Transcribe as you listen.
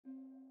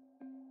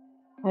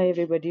Hi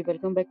everybody,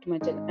 welcome back to my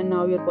channel. And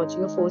now you're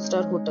watching a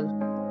 4-star hotel.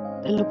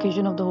 The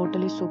location of the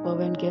hotel is superb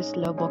and guests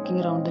love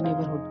walking around the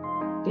neighborhood.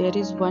 There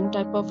is one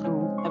type of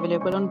room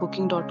available on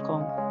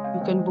booking.com.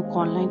 You can book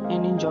online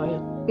and enjoy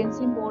it. You can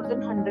see more than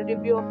 100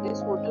 reviews of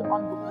this hotel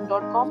on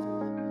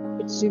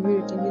booking.com. Its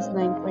review rating is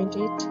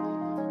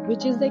 9.8,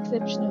 which is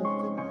exceptional.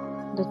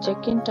 The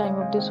check-in time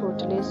of this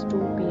hotel is 2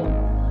 p.m.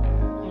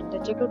 and the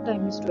check-out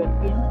time is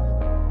 12 p.m.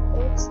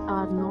 Pets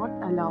are not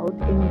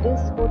allowed in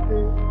this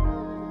hotel.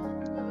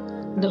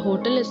 The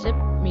hotel accepts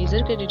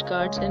major credit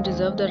cards and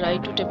reserves the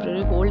right to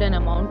temporarily hold an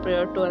amount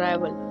prior to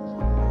arrival.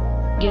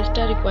 Guests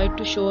are required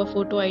to show a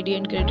photo ID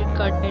and credit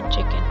card at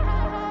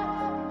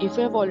check-in. If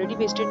you have already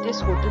visited this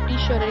hotel,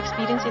 please share your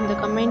experience in the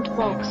comment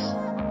box.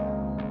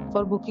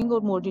 For booking or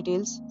more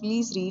details,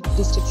 please read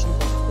description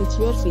box. If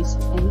you are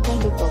facing any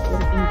kind of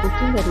problem in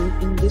booking a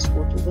room in this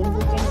hotel, then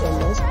you can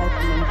tell us by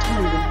commenting.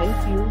 We will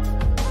help you.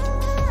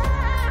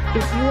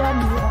 If you are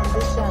new on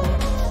this channel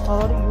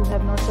or you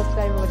have not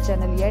subscribed our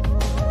channel yet,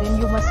 then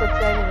you must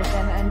subscribe our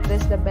channel and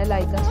press the bell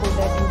icon so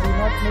that you do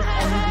not miss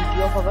any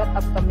video of our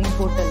upcoming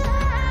hotel.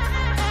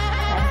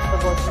 Thanks for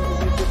watching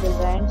the video till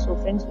the end. So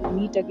friends, we'll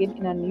meet again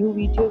in a new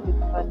video with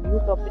a new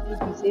property.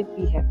 Be safe,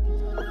 be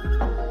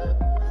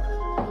happy.